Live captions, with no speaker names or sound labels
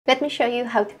Let me show you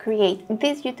how to create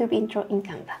this YouTube intro in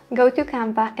Canva. Go to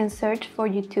Canva and search for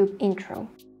YouTube intro.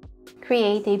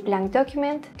 Create a blank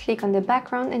document, click on the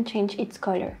background and change its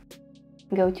color.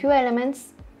 Go to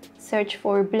Elements, search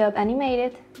for Blob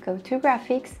Animated, go to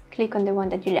Graphics, click on the one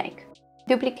that you like.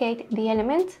 Duplicate the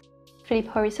element, flip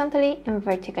horizontally and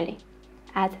vertically.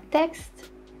 Add text,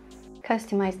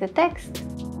 customize the text.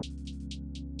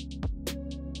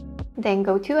 Then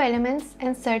go to Elements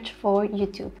and search for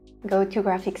YouTube. Go to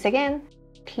Graphics again,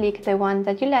 click the one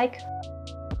that you like.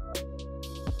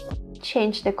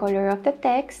 Change the color of the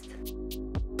text.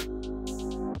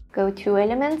 Go to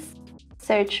Elements,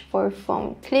 search for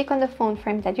phone. Click on the phone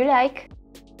frame that you like.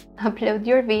 Upload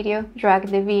your video, drag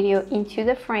the video into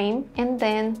the frame, and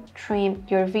then trim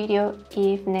your video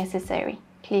if necessary.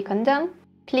 Click on Done.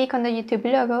 Click on the YouTube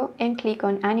logo and click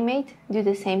on Animate. Do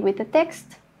the same with the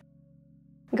text.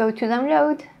 Go to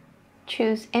Download,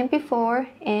 choose MP4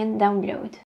 and download.